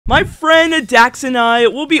My friend Dax and I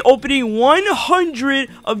will be opening 100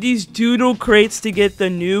 of these doodle crates to get the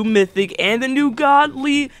new mythic and the new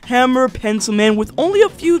godly hammer pencilman with only a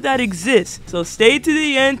few that exist. So stay to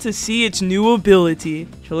the end to see its new ability.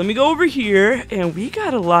 So let me go over here, and we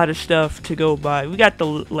got a lot of stuff to go by. We got the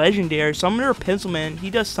legendary summoner pencilman. He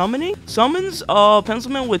does summoning. Summons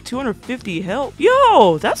pencilman with 250 health.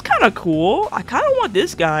 Yo, that's kind of cool. I kind of want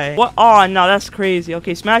this guy. What? Oh, no, that's crazy.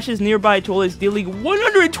 Okay, smashes nearby toilets, dealing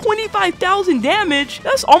 125,000 damage.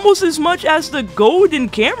 That's almost as much as the golden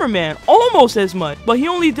cameraman. Almost as much. But he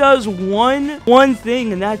only does one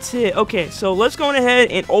thing, and that's it. Okay, so let's go ahead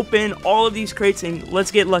and open all of these crates, and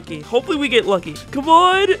let's get lucky. Hopefully we get lucky. Come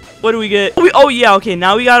on. What do we get? Oh yeah, okay,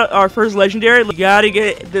 now we got our first legendary. We gotta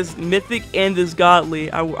get this mythic and this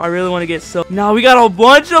godly. I really want to get so. Now we got a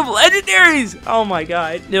bunch of legendaries. Oh my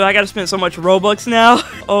god, dude, I gotta spend so much Robux now.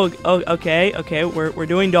 Okay, we're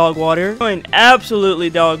doing dog water. Doing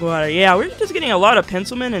absolutely dog water. Yeah, we're just getting a lot of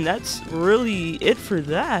pencilmen, and that's really it for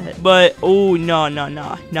that. But oh no,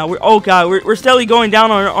 we're steadily going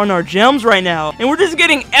down on our gems right now, and we're just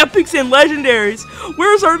getting epics and legendaries.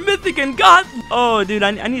 Where's our mythic and god? Oh dude,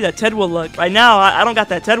 I need that TEDWA luck. Right now, I don't got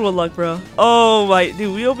that TEDWA luck, bro. Oh my,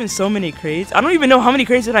 dude, we opened so many crates. I don't even know how many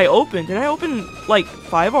crates did I open. Did I open like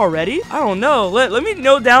 5 already? I don't know. Let me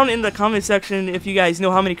know down in the comment section if you guys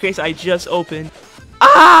know how many crates I just opened.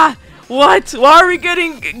 Ah! What? Why are we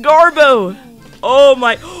getting Garbo? Oh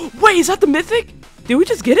my. Wait, is that the mythic? Did we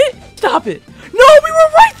just get it? Stop it. No, we were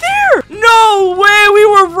right there. No way, we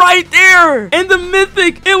were right there. And the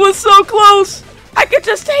mythic, it was so close. I could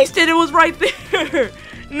just taste it. It was right there.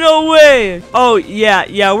 No way. Oh,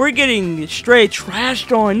 yeah, we're getting straight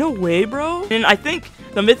trashed on. No way, bro. And I think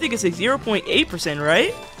the mythic is like 0.8%,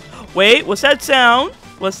 right? Wait, what's that sound?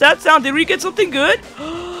 What's that sound? Did we get something good?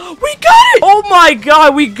 We got it! Oh my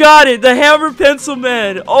god, we got it. The hammer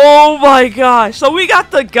pencilman. Oh my gosh. So we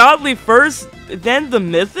got the godly first, then the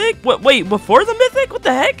mythic? Wait, before the mythic? What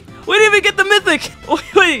the heck? We didn't even get the mythic.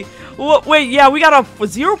 Wait, yeah, we got a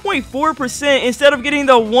 0.4% instead of getting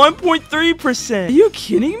the 1.3%. Are you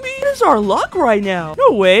kidding me? Where's our luck right now?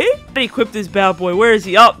 No way. I equip this bad boy. Where is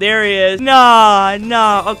he? Oh, there he is. Nah.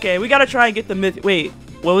 Okay, we gotta try and get the mythic. Wait,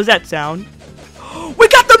 what was that sound? We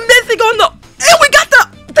got the mythic on the... And we got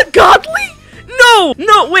the godly?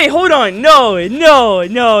 No, wait, hold on. No.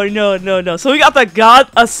 So we got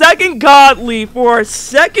a second godly for our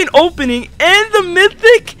second opening and the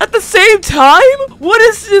mythic at the same time? What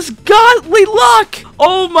is this godly luck?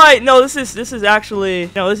 Oh my, no, this is actually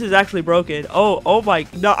broken. Oh my,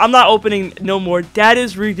 no, I'm not opening no more. That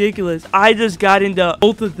is ridiculous. I just got into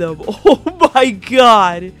both of them. Oh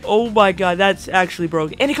my god, that's actually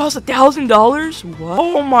broken. And it costs $1,000? What?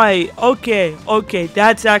 Oh my, okay,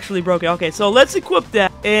 that's actually broken. Okay, so let's equip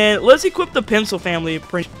that, and let's equip the pencil family.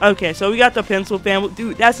 Okay, so we got the pencil family.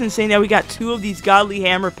 Dude, that's insane that we got 2 of these godly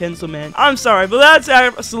hammer pencilmen. I'm sorry, but that's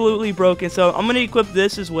absolutely broken. So I'm gonna equip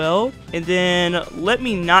this as well, and then let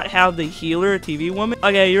me not have the healer TV woman.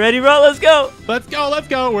 Okay, you ready, bro? Let's go. Let's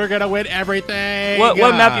go. We're gonna win everything. What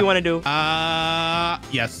map you want to do?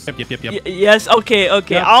 Yes. Yep. Yes. Okay.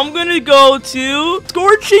 Yep. I'm gonna go to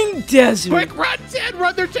Scorching Desert. Quick, run, Ted,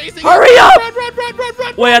 run! They're chasing. Hurry up!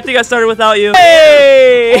 Run! Wait, I think I started without you.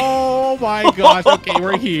 Hey! Oh my gosh. Okay,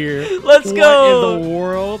 we're here. Let's go. What in the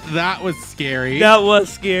world? That was scary. That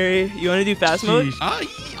was scary. You want to do fast mode?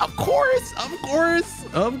 Of course.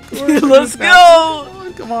 Let's go.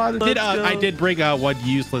 Come on. I did bring one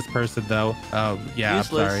useless person though. Yeah,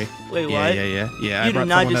 useless? I'm sorry. Wait, what? Yeah. You did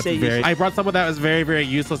not just say useless. I brought someone that was very, very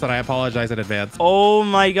useless, and I apologize in advance. Oh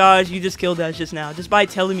my gosh, you just killed that just now, just by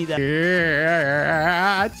telling me that.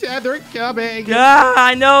 Yeah, they're coming. Yeah,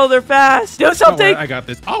 I know, they're fast. Do something. I got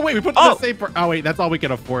this. Oh wait, we put the same. Oh wait, that's all we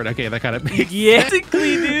can afford. Okay, that kind of makes sense.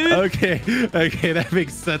 Dude. Okay, that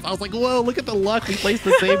makes sense. I was like, whoa, look at the luck. We placed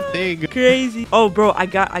the same thing. Crazy. Oh, bro, I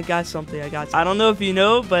got something. I don't know if you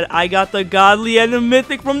know, but I got the godly and the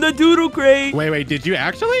mythic from the doodle crate. Wait, did you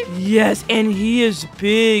actually? Yes, and he is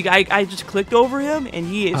big. I just clicked over him, and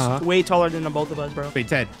he is way taller than the both of us, bro. Wait,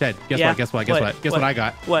 Ted, guess what I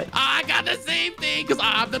got? What? I got the same thing because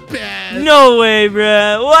I'm the best. No way,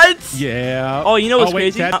 bro. What? Yeah. Oh, you know what's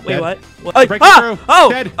wait, crazy? Ted, Wait, what? Break through.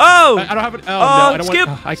 Ted. I don't have it. Oh, no, I don't skip.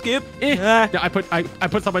 Want, skip. I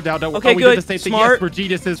put someone down. No, okay, we good. did the same thing. Smart. Yes, we're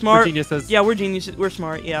geniuses. Smart. We're geniuses. Yeah, we're geniuses. We're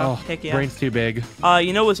smart. Yeah. Oh, heck yeah. Brain's too big.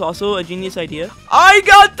 You know what's also a genius idea? I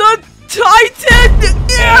got the Titan!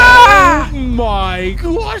 Yeah! Oh my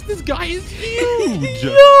gosh, this guy is huge.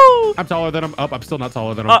 Yo! I'm taller than him. Oh, I'm still not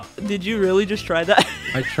taller than him. Did you really just try that?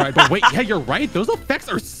 I tried, but wait, yeah, you're right. Those effects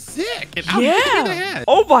are sick. And how did you get me in the head?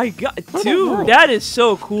 Oh my god, dude, that is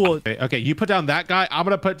so cool. Okay, you put down that guy. I'm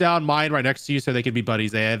gonna put down mine right next to you so they can be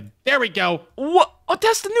buddies. And there we go. What? Oh,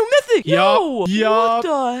 that's the new mythic. Yo, what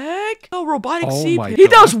the heck? Oh, Robotoic C-Pen. He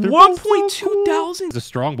does 1.2 thousand. He's a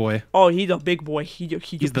strong boy. Oh, he's a big boy. He's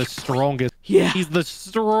the strongest. Yeah. He's the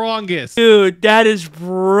strongest. Dude, that is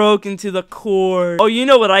broken to the core. Oh, you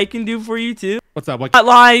know what I can do for you too? What's up? What? Not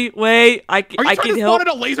lie. Wait, I can help. Are you trying to spawn in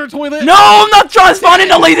a laser toilet? No, I'm not trying to spawn in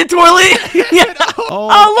a laser toilet. Yeah. Oh,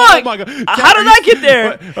 look. Oh my god. How did I get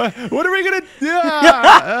there? What are we gonna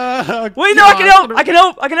do? Wait, no, I can help. I can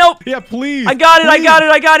help. I can help. Yeah, please. I got it. Please.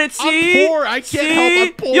 I got it. See? I'm poor. I can't help.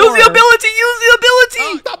 I'm poor. Use the ability. Use the ability.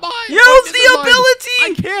 Oh, stop mine. Use the ability.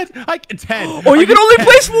 I can't. I can 10. Oh, you can only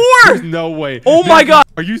place 4. There's no way. Oh my god.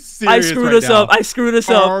 Are you serious? I screwed us up. I screwed us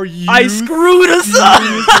up. Are you I screwed us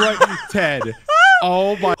up. 10.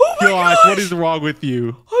 Oh my gosh. What is wrong with you?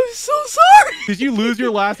 I'm so sorry. Did you lose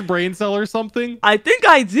your last brain cell or something? I think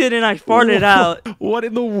I did, and I farted out. What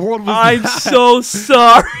in the world was I'm that? so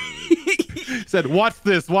sorry. Said, watch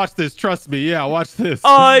this, trust me. Yeah, watch this.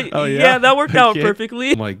 Yeah, that worked out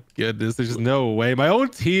perfectly. Oh my goodness, there's just no way. My own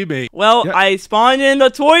teammate. Well, yeah. I spawned in the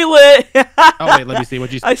toilet. Oh wait, let me see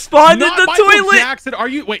what you. I spawned in the Michael toilet. Jackson, are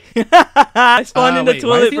you? Wait. I spawned in the toilet,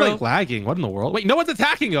 why is he, bro. like lagging? What in the world? Wait, no one's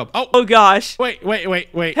attacking him. Oh gosh. Wait.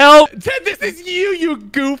 Help! Ted, this is you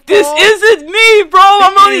goofball. This isn't me, bro.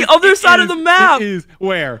 I'm on the other side of the map. It is.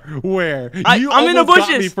 Where? I'm in the bushes.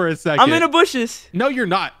 Got me for a second. I'm in the bushes. No, you're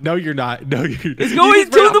not. No, you're not. It's going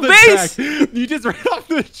to the base. You just ran off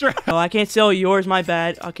the track. Oh, I can't sell yours. My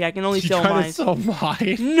bad. Okay, I can only sell mine. To sell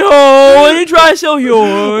mine? No, I didn't try to sell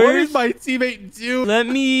yours. What did my teammate do? Let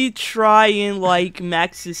me try and like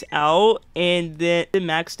max this out, and then the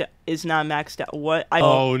maxed out is not maxed out. What?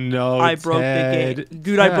 Oh no! I broke Ted, the game,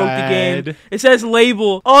 dude. I broke the game. It says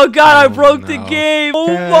label. Oh god, I broke the game. Oh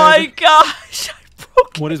Ted. my gosh, I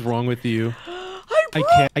broke. What is wrong with you?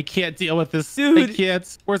 I can't deal with this. Dude. I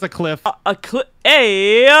can't. Where's a cliff? A cliff.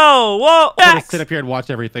 Hey, yo, whoa. I'm gonna sit up here and watch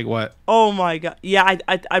everything. What? Oh my god. Yeah,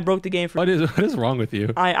 I broke the game for. What is wrong with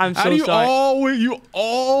you? I'm so How do you sorry. You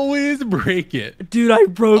always break it. Dude, I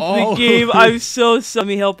broke the game. I'm so sorry. Let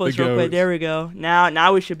me help us real quick. Goats. There we go.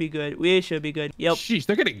 Now we should be good. We should be good. Yep. Sheesh,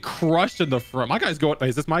 they're getting crushed in the front. My guy's going.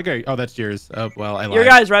 Is this my guy? Oh, that's yours. Oh, well, I lied. Your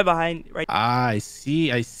guy's right behind. Right. I see.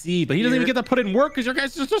 But he doesn't even get to put in work because your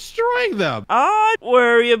guy's just destroying them. Don't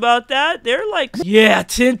worry about that. They're like, yeah,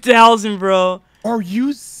 10,000, bro. Are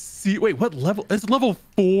you wait, what level? It's level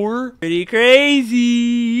 4? Pretty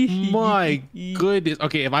crazy. My goodness.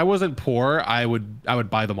 Okay, if I wasn't poor, I would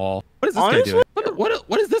buy them all. What is this guy doing?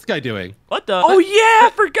 What is this guy doing? What the? Oh yeah,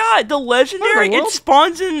 I forgot. The legendary. What in the world?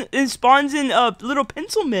 It spawns in little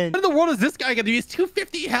pencilman. What in the world is this guy gonna do? He's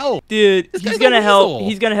 250 health. Dude, he's gonna help.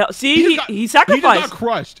 He's gonna help. See, he sacrificed. He just got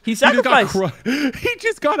crushed. He sacrificed. He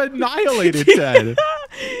just got annihilated, Ted.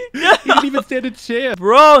 He didn't even stand a chance.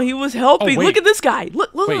 Bro, he was helping. Oh, Look at this guy.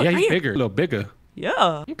 Look. Wait, yeah, right he's here. bigger. A little bigger.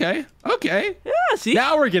 Yeah. Okay. Yeah, see?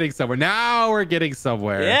 Now we're getting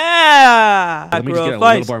somewhere. Yeah. Let me just get a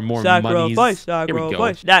little more monies.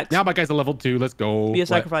 Sacrifice. Now my guy's a level 2. Let's go. Be a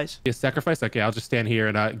sacrifice. Be a sacrifice? Okay, I'll just stand here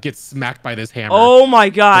and get smacked by this hammer. Oh my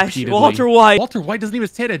gosh. Repeatedly. Walter White. Walter White doesn't even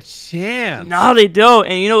stand a chance. No, they don't.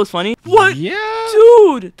 And you know what's funny? What? Yeah.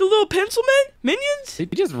 Dude, the little pencil men? Minions? They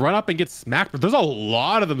just run up and get smacked, but there's a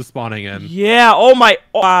lot of them spawning in. Yeah. Oh my.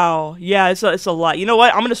 Wow. Yeah, it's a lot. You know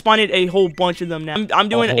what? I'm going to spawn in a whole bunch of them now. I'm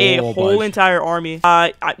doing a whole entire army.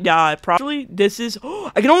 Probably this is.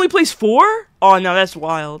 I can only place 4? Oh no, that's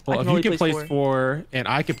wild. Well, if you can place 4 and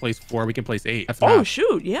I can place 4, we can place 8. That's math. Oh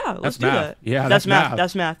shoot, yeah, let's do that. Yeah, that's math.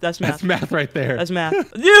 That's math. That's math right there. That's math.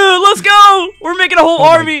 Dude, let's go. We're making a whole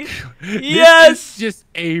army. Yes. This is just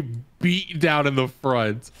a beat down in the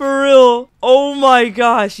front. For real. Oh my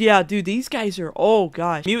gosh. Yeah, dude, these guys are. Oh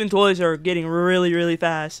gosh, mutant toys are getting really, really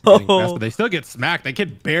fast. But they still get smacked. They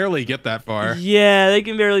can barely get that far. Yeah, they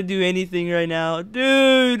can barely do anything right now,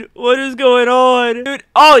 dude. What is going on, dude?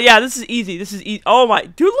 Oh yeah, this is easy. This is easy. Oh my,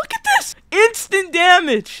 dude, look at this. Instant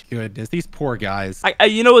damage. Goodness, these poor guys.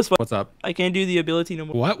 You know what's funny? What's up? I can't do the ability no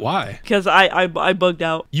more. What? Why? Because I bugged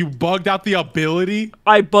out. You bugged out the ability?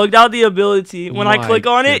 I bugged out the ability. When I click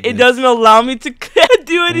on it, it doesn't allow me to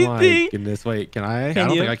do anything. My goodness, wait, can I? I don't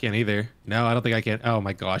think I can either. No, I don't think I can. Oh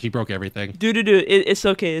my gosh, he broke everything. Dude, it's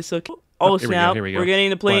okay. It's okay. Oh snap! Here we go. We're getting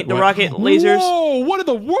the plane, the rocket lasers. Whoa! What in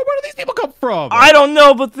the world? Where do these people come from? I don't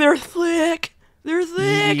know, but they're thick. They're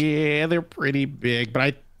thick. Yeah, they're pretty big,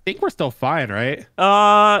 but think we're still fine, right?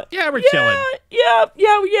 Yeah, we're chilling.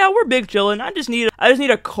 Yeah, we're big chilling. I just need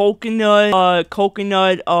a coconut,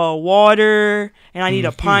 water, and I need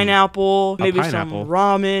a pineapple, maybe some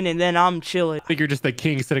ramen, and then I'm chilling. I think you're just the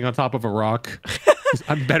king sitting on top of a rock.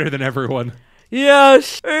 I'm better than everyone.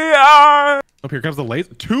 Yes, yeah. Oh, here comes the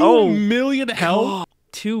laser. 2 million health.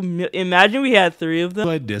 2 million. Imagine we had 3 of them.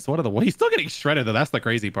 Goodness, what are the? He's still getting shredded though. That's the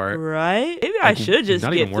crazy part. Right? Maybe I should just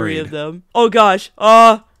not get even 3 worried. of them. Oh gosh.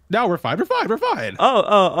 No, we're fine. We're fine. We're fine.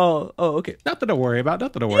 Oh, okay. Nothing to worry about.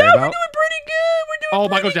 Nothing to worry about. We're doing pretty good. We're doing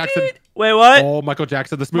Michael pretty Jackson. good. Wait, what? Oh, Michael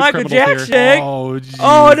Jackson. The smooth Michael criminal's Jackson. here. Oh, geez.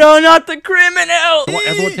 Oh no, not the criminal.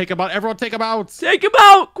 Everyone take him out. Everyone take him out. Take him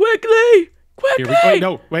out quickly.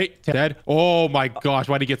 Wait, wait, dead. Oh my gosh,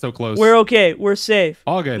 why'd he get so close? We're okay. We're safe.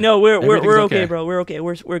 All good. No, we're okay, bro. We're okay.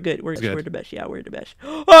 We're good. We're the best. Yeah, we're the best.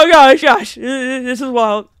 Oh gosh, this is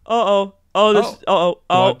wild. Oh,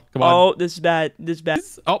 come on. This is bad.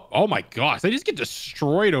 Oh my gosh, they just get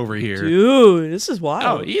destroyed over here. Dude, this is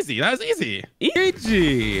wild. Oh, easy. That was easy.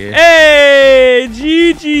 GG. Hey,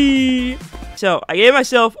 GG. So I gave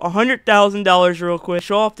myself $100,000 real quick.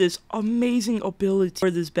 Show off this amazing ability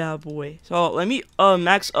for this bad boy. So let me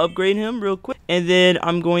max upgrade him real quick, and then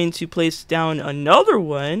I'm going to place down another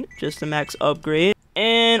one just to max upgrade.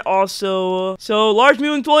 And also, so large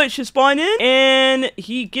mutant toilet should spawn in, and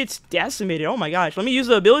he gets decimated. Oh my gosh, let me use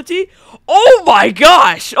the ability. Oh my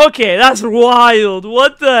gosh, okay, that's wild.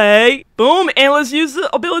 What the heck? Boom, and let's use the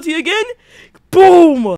ability again. Boom.